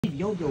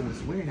Yo-Yo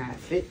was wearing that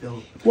fit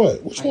though.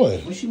 What? Which one?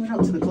 When she went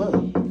out to the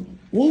club.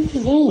 What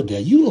was wrong with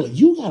that?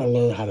 You gotta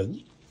learn how to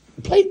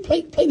play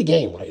the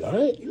game right, all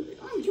right?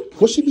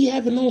 What she be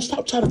having on?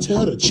 Stop trying to tell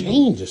her to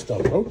change and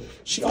stuff, bro.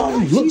 She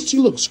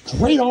looks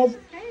great off.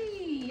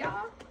 Hey,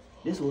 y'all.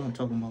 This is what I'm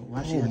talking about.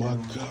 Why she Oh had my that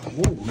on?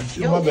 God.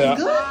 Whoa, Yo, my bad.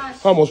 good? I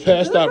almost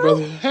passed out,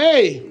 brother.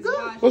 Hey,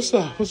 what's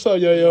up? What's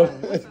up, yo?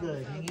 What's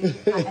good,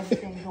 nigga? How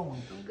everything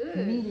going? I'm good.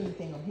 You need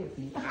anything, I'm here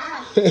for you.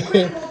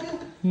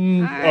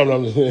 Oh,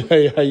 no,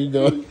 hey, how you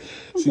doing?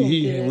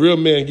 See, real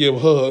men give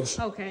hugs.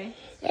 Okay.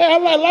 Hey,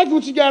 I like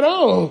what you got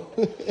on.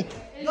 It's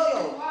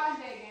wash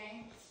day,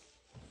 gang.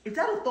 Is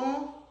that a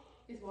thong?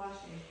 It's wash day.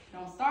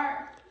 Don't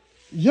start.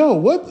 Yo,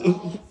 what?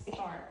 Don't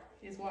start.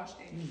 It's wash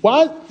day.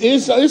 Why?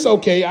 It's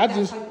okay. I That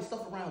just, type of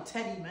stuff around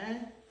Teddy,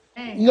 man.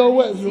 Hey, you know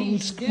what?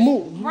 see,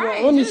 Move.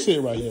 right, Let me just- sit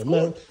right here,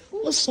 man.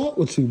 What's up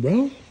with you,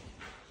 bro?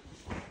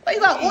 Why you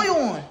got oil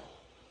on?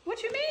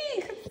 What you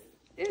mean?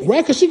 It's,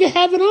 Right, because she can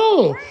have it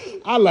on.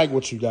 Right. I like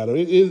what you got on.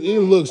 It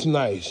looks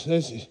nice.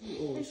 it's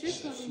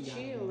just something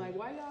chill. Like,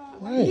 why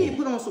y'all? You need to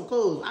put on some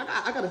clothes.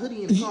 I got a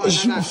hoodie in the car.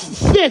 And I got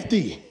some.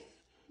 50.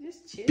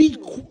 Just chill. Be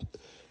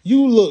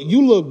you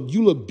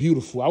look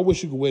beautiful. I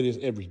wish you could wear this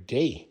every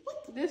day.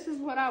 This is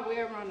what I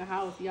wear around the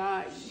house,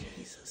 y'all.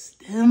 Jesus,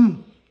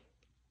 them.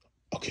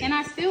 Okay. And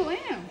I still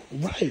am.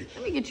 Right.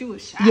 Let me get you a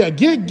shot. Yeah,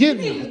 get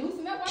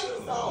Loosen up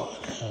while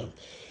you so.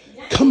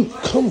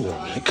 come on,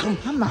 man. Come.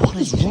 I'm not What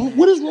is wrong?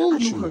 What is wrong I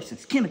with knew her you?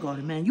 since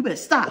kindergarten, man. You better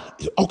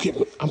stop. Okay,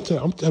 I'm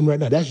telling you right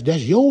now. That's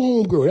your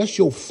homegirl. That's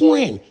your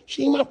friend.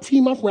 She ain't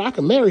my friend. I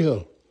can marry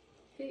her.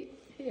 Here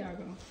y'all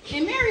go.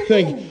 And Mary,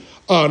 Thank who? you.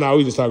 Oh no,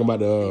 we just talking about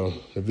the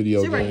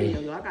video Sit right here,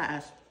 game. yo. I gotta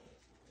ask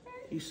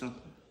you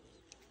something.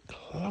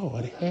 Oh,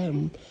 I had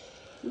him.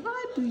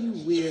 Why do you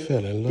wear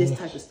Fell in this love.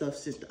 type of stuff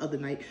since the other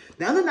night?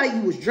 The other night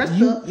you was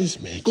dressed up, This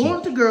man going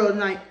can't. to girl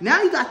night.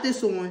 Now you got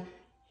this on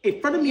in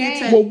front of me and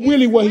Teddy. Well,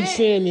 really, what he's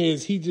saying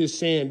is he just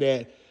saying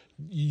that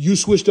you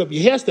switched up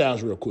your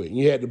hairstyles real quick.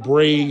 You had the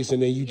braids,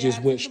 and then you just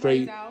I went took the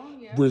braids straight out,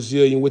 yeah.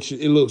 Brazilian, which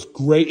it looks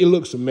great. It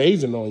looks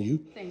amazing on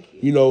you. Thank you.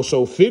 You know,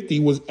 so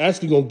 50 was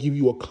actually gonna give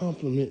you a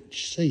compliment.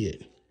 Say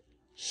it.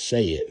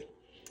 Say it.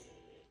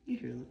 Your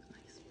hair looks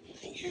nice.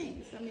 Thank you.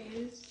 Thanks. I mean,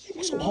 it's,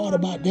 What's so hard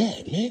about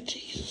that, man?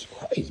 Jesus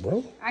Christ,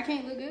 bro. I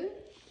can't look good.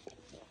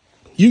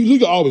 You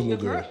can always The look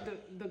girl, good.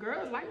 the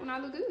girls like when I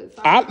look good.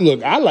 So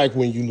I like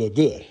when you look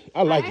good.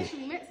 I like I it.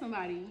 actually met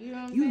somebody. You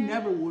know what I'm You saying?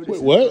 never wore this. Wait,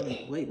 in what?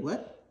 front of- Wait,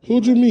 what?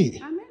 Who'd you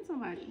meet? I met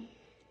somebody.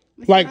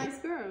 It's Like- a nice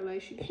girl.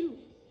 Like, she cute.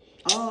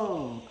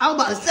 Oh, I was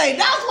about to say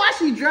that's why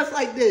she dressed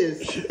like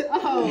this.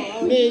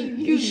 Oh, Man,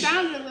 you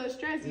sounded a little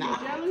stressed. You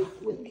jealous?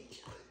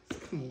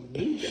 Come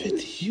on,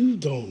 50, you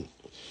don't.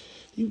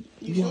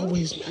 You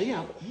always.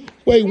 yeah.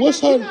 Wait,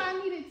 what's You her? know, I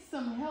needed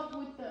some help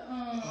with the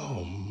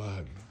Oh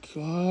my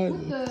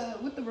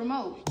God. with the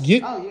remote.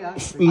 Get Oh yeah.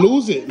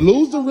 lose it.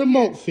 Lose the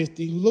remote,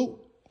 50.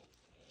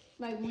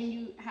 Like when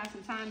you have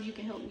some time, you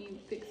can help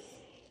me fix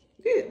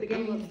Yeah, the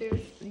game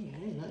upstairs.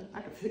 Ain't nothing.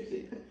 I can fix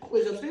it.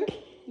 Where's upstairs?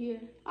 Yeah.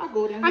 I'll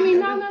go down. I mean,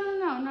 there.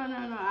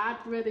 no. I'd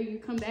rather you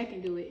come back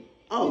and do it.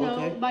 Oh, you know,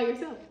 okay. by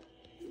yourself.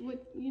 With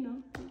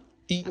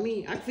I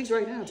mean, I can fix it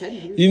right now,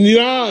 Teddy.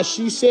 Yeah,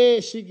 she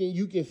said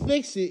you can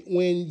fix it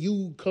when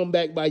you come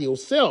back by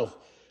yourself.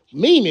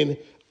 Meaning,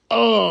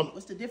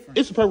 What's the difference?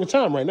 it's the perfect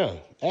time right now,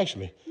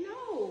 actually.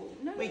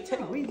 No. Wait,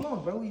 Teddy, where you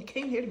going, bro? We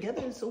came here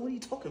together, so what are you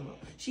talking about?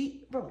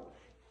 Bro,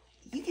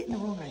 you getting the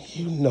wrong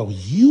idea. You know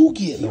you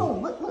getting Yo,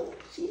 her.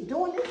 look, she's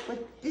doing this,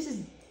 but this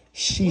is.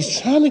 She's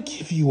trying to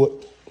give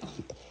you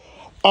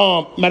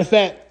a. Matter of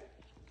fact,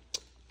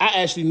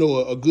 I actually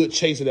know a good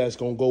chaser that's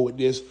gonna go with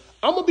this.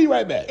 I'm gonna be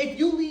right back. If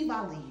you leave,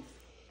 I leave.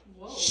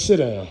 Sit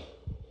down.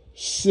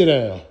 Sit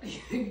down.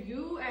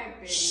 You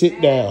acting.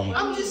 Sit down.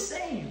 I'm just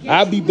saying.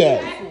 I'll be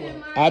back.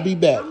 I'll be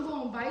back. I'm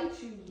gonna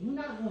bite you. You're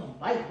not going to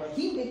bite, but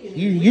he making it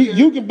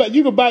You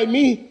can bite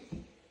me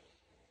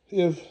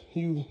if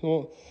you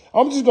want.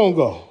 I'm just gonna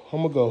go.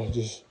 I'm gonna go.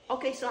 Just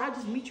Okay, so I'll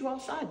just meet you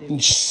outside then.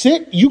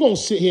 sit. You gonna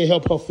sit here and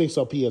help her fix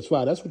her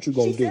PS5. That's what you're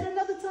gonna She do. said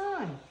another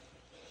time.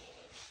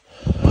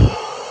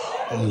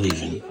 I'm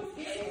leaving.